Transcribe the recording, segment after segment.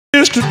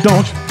sister,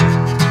 don't you?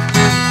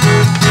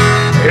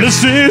 Little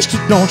sister,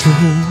 don't you?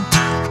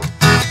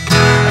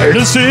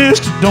 Little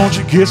sister, don't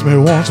you kiss me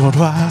once or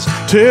twice?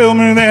 Tell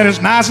me that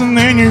it's nice and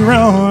then you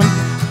run.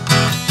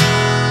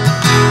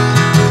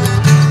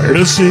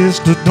 Little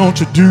sister, don't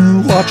you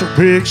do what your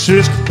big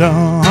sister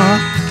done?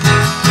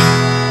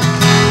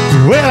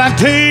 Well, I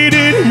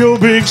dated your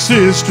big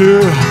sister.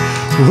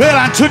 Well,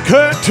 I took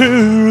her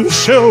to the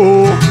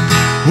show.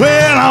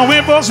 Well, I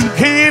went for some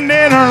candy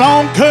and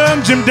along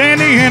comes Jim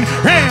Dandy and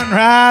ran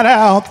right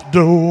out the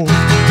door.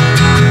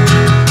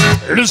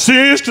 Little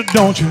sister,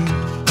 don't you?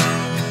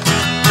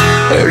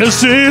 Little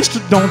sister,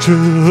 don't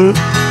you?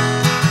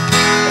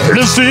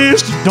 Little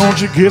sister,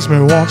 don't you kiss me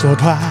once or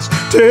twice?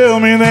 Tell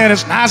me that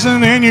it's nice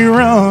and then you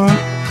run.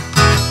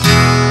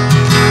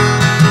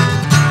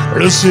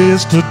 Little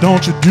sister,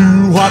 don't you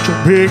do what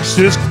your big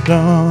sister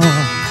done?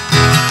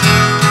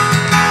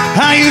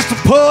 I used to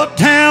put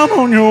down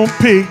on your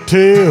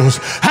pigtails.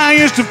 I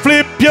used to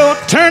flip your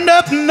turned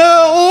up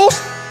nose.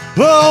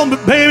 Oh,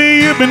 but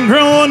baby, you've been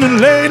growing and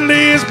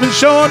lately it's been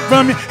showing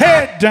from your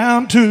head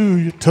down to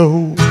your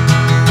toes.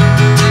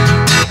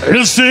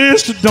 Little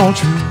sister,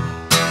 don't you?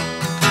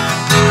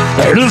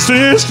 Little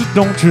sister,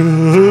 don't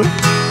you?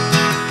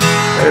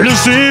 Little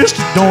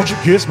sister, don't you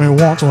kiss me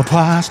once or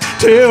twice?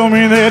 Tell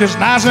me that it's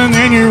nice and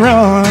then you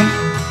run.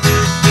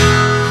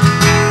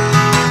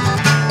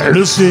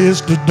 Little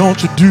sister,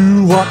 don't you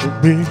do what your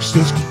big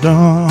sister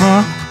done?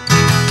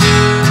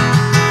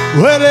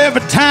 Well,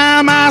 every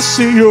time I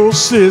see your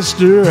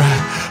sister,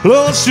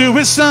 Lord, she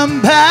with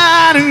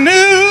somebody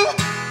new.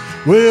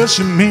 Well,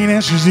 she mean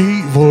and she's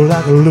evil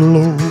like a little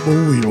old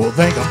boy. Well,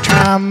 think I'll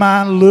try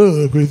my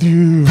luck with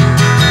you.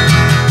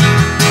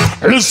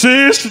 Little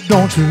sister,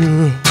 don't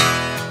you?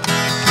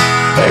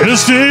 Little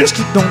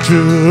sister, don't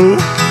you?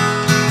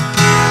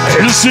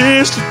 Little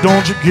sister,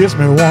 don't you kiss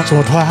me once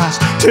or twice?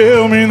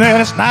 Tell me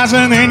that it's nice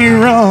and then you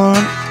run.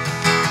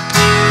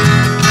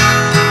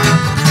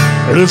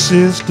 Little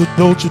sister,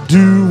 don't you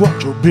do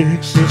what your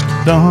big sister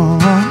done?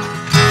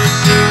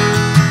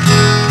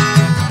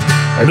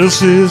 Little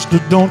sister,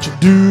 don't you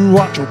do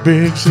what your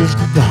big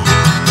sister done?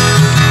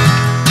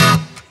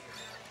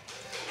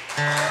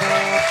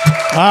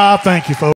 Ah, thank you, folks.